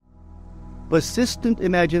Persistent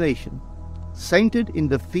imagination, centered in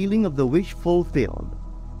the feeling of the wish fulfilled,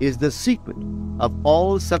 is the secret of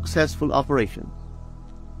all successful operations.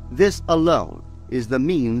 This alone is the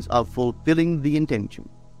means of fulfilling the intention.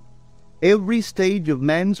 Every stage of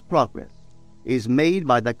man's progress is made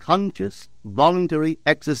by the conscious, voluntary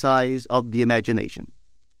exercise of the imagination.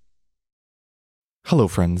 Hello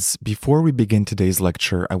friends, before we begin today's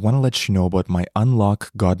lecture, I want to let you know about my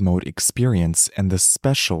Unlock God Mode experience and the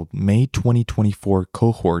special May 2024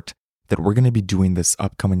 cohort that we're going to be doing this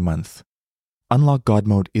upcoming month. Unlock God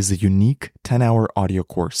Mode is a unique 10-hour audio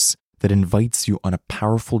course that invites you on a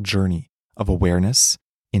powerful journey of awareness,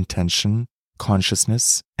 intention,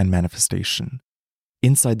 consciousness, and manifestation.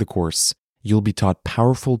 Inside the course, you'll be taught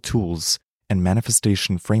powerful tools and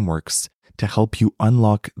manifestation frameworks to help you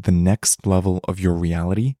unlock the next level of your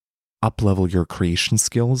reality, up-level your creation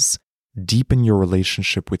skills, deepen your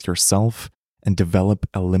relationship with yourself, and develop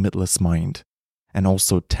a limitless mind, and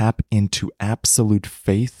also tap into absolute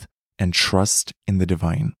faith and trust in the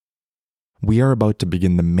divine. We are about to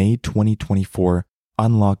begin the May 2024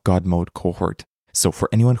 Unlock God Mode cohort, so for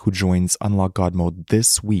anyone who joins Unlock God Mode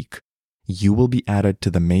this week, you will be added to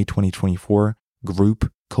the May 2024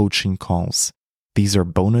 group coaching calls. These are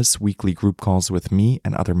bonus weekly group calls with me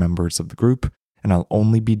and other members of the group, and I'll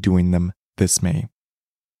only be doing them this May.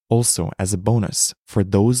 Also, as a bonus, for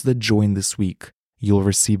those that join this week, you'll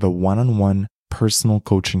receive a one-on-one personal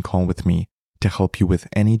coaching call with me to help you with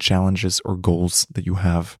any challenges or goals that you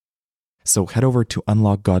have. So head over to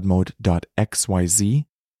unlockgodmode.xyz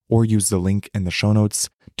or use the link in the show notes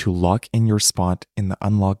to lock in your spot in the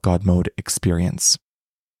Unlock God Mode experience.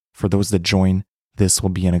 For those that join, this will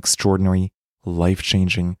be an extraordinary,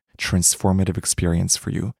 life-changing, transformative experience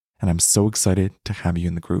for you, and I'm so excited to have you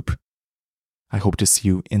in the group. I hope to see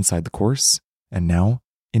you inside the course, and now,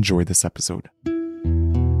 enjoy this episode.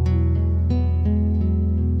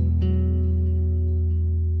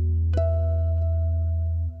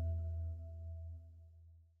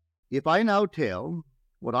 If I now tell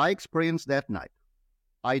what I experienced that night,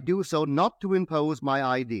 I do so not to impose my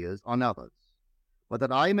ideas on others, but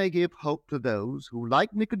that I may give hope to those who,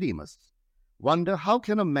 like Nicodemus, wonder how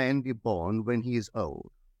can a man be born when he is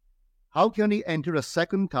old? How can he enter a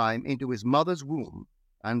second time into his mother's womb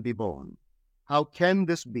and be born? How can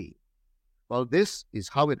this be? Well, this is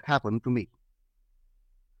how it happened to me.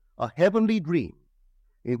 A heavenly dream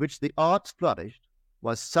in which the arts flourished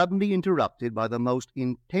was suddenly interrupted by the most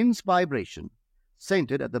intense vibration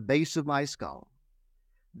centered at the base of my skull.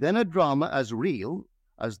 Then a drama as real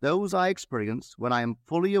as those I experience when I am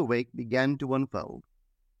fully awake began to unfold.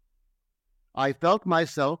 I felt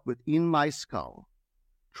myself within my skull,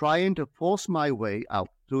 trying to force my way out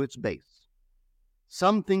through its base.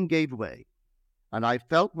 Something gave way, and I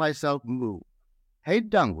felt myself move, head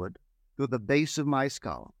downward, to the base of my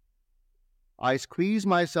skull. I squeezed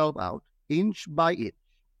myself out, inch by inch.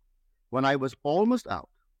 When I was almost out,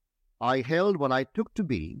 I held what I took to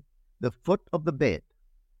be the foot of the bed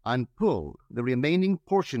and pulled the remaining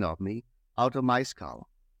portion of me out of my skull.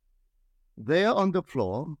 There on the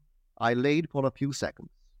floor, I laid for a few seconds.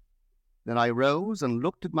 Then I rose and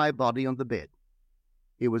looked at my body on the bed.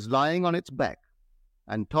 It was lying on its back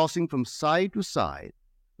and tossing from side to side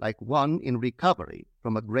like one in recovery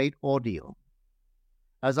from a great ordeal.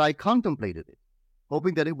 As I contemplated it,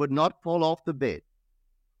 hoping that it would not fall off the bed,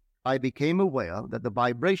 I became aware that the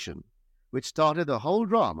vibration which started the whole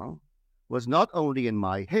drama was not only in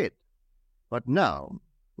my head, but now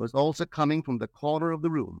was also coming from the corner of the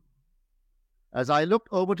room. As I looked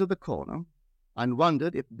over to the corner and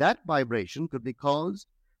wondered if that vibration could be caused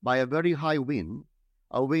by a very high wind,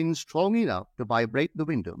 a wind strong enough to vibrate the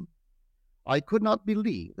window, I could not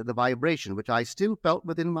believe that the vibration which I still felt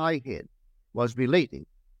within my head was relating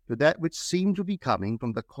to that which seemed to be coming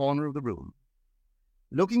from the corner of the room.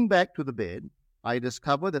 Looking back to the bed, I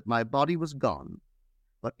discovered that my body was gone,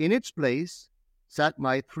 but in its place sat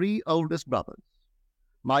my three oldest brothers.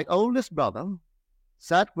 My oldest brother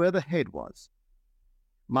sat where the head was.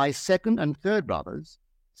 My second and third brothers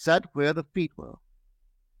sat where the feet were.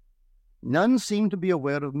 None seemed to be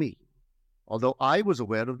aware of me, although I was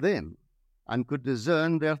aware of them and could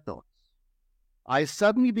discern their thoughts. I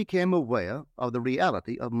suddenly became aware of the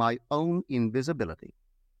reality of my own invisibility.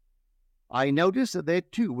 I noticed that they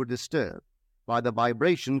too were disturbed by the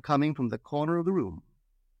vibration coming from the corner of the room.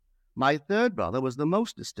 My third brother was the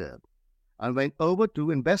most disturbed and went over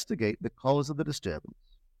to investigate the cause of the disturbance.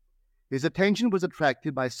 His attention was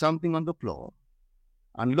attracted by something on the floor,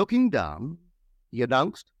 and looking down, he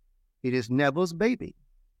announced, "It is Neville's baby."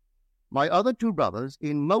 My other two brothers,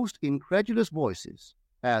 in most incredulous voices,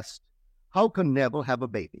 asked, "How can Neville have a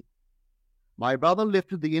baby?" My brother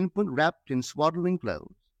lifted the infant wrapped in swaddling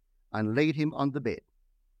clothes and laid him on the bed.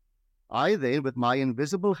 I then, with my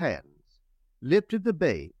invisible hands, lifted the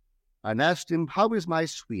babe and asked him, "How is my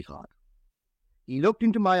sweetheart?" He looked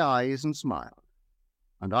into my eyes and smiled,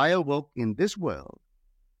 and I awoke in this world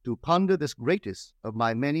to ponder this greatest of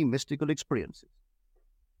my many mystical experiences.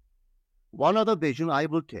 One other vision I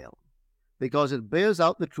will tell, because it bears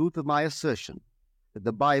out the truth of my assertion that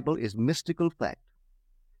the Bible is mystical fact,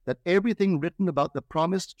 that everything written about the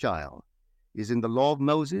promised child is in the law of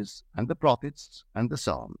Moses and the prophets and the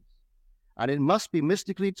Psalms, and it must be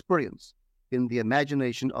mystically experienced in the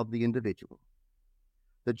imagination of the individual.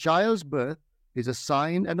 The child's birth is a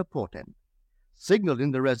sign and a portent, signaling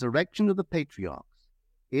the resurrection of the patriarchs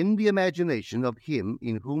in the imagination of him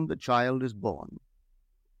in whom the child is born.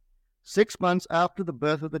 6 months after the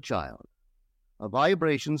birth of the child, a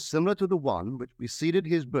vibration similar to the one which preceded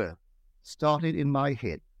his birth started in my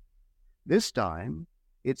head. This time,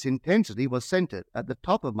 its intensity was centered at the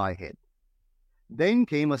top of my head. Then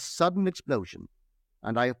came a sudden explosion,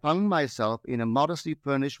 and I found myself in a modestly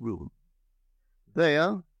furnished room.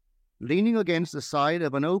 There, leaning against the side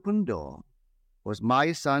of an open door, was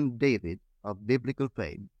my son David of biblical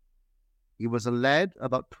fame. He was a lad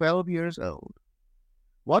about 12 years old.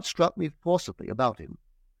 What struck me forcibly about him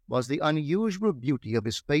was the unusual beauty of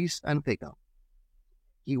his face and figure.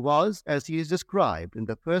 He was, as he is described in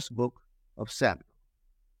the first book of Samuel,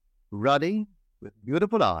 ruddy, with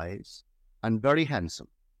beautiful eyes, and very handsome.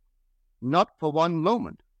 Not for one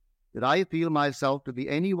moment did I feel myself to be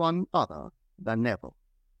anyone other than Neville.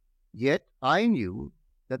 Yet I knew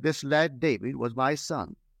that this lad David was my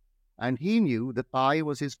son, and he knew that I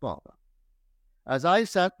was his father. As I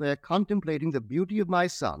sat there contemplating the beauty of my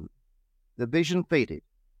son, the vision faded,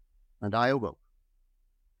 and I awoke.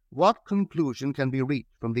 What conclusion can be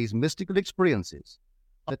reached from these mystical experiences?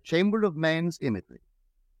 The chamber of man's imagery.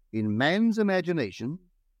 In man's imagination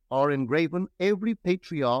are engraven every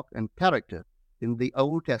patriarch and character in the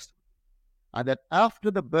Old Testament, and that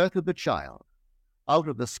after the birth of the child, out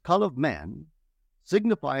of the skull of man,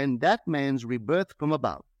 signifying that man's rebirth from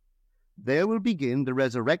above, there will begin the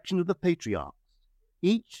resurrection of the patriarchs.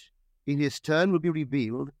 Each, in his turn, will be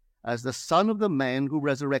revealed as the son of the man who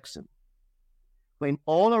resurrects him. When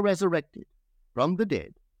all are resurrected from the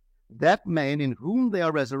dead, that man in whom they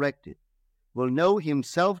are resurrected will know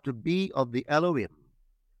himself to be of the Elohim,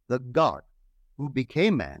 the God who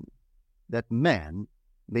became man, that man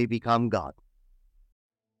may become God.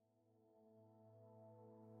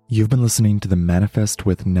 You've been listening to the Manifest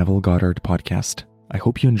with Neville Goddard podcast. I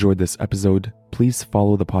hope you enjoyed this episode. Please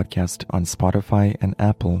follow the podcast on Spotify and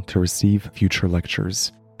Apple to receive future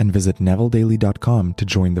lectures. And visit NevilleDaily.com to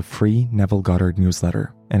join the free Neville Goddard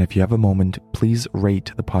newsletter. And if you have a moment, please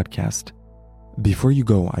rate the podcast. Before you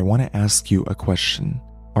go, I want to ask you a question.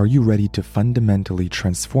 Are you ready to fundamentally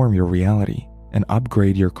transform your reality and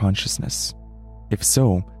upgrade your consciousness? If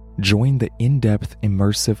so, join the in-depth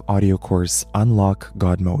immersive audio course Unlock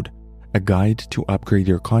God Mode, a guide to upgrade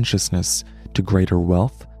your consciousness to greater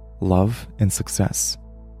wealth, love, and success.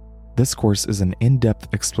 This course is an in-depth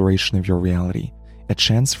exploration of your reality, a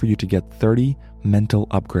chance for you to get 30 mental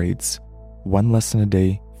upgrades, one lesson a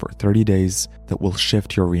day for 30 days that will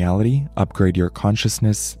shift your reality, upgrade your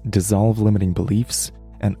consciousness, dissolve limiting beliefs,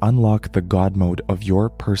 and unlock the God mode of your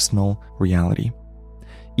personal reality.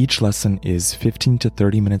 Each lesson is 15 to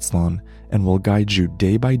 30 minutes long and will guide you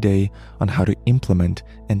day by day on how to implement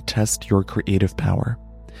and test your creative power.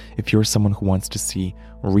 If you're someone who wants to see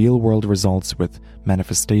real-world results with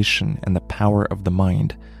manifestation and the power of the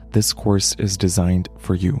mind, this course is designed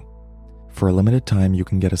for you. For a limited time, you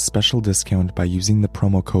can get a special discount by using the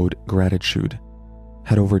promo code GRATITUDE.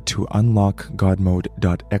 Head over to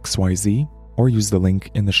unlockgodmode.xyz or use the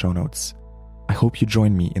link in the show notes. I hope you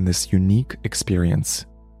join me in this unique experience.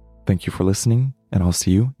 Thank you for listening, and I'll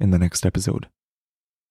see you in the next episode.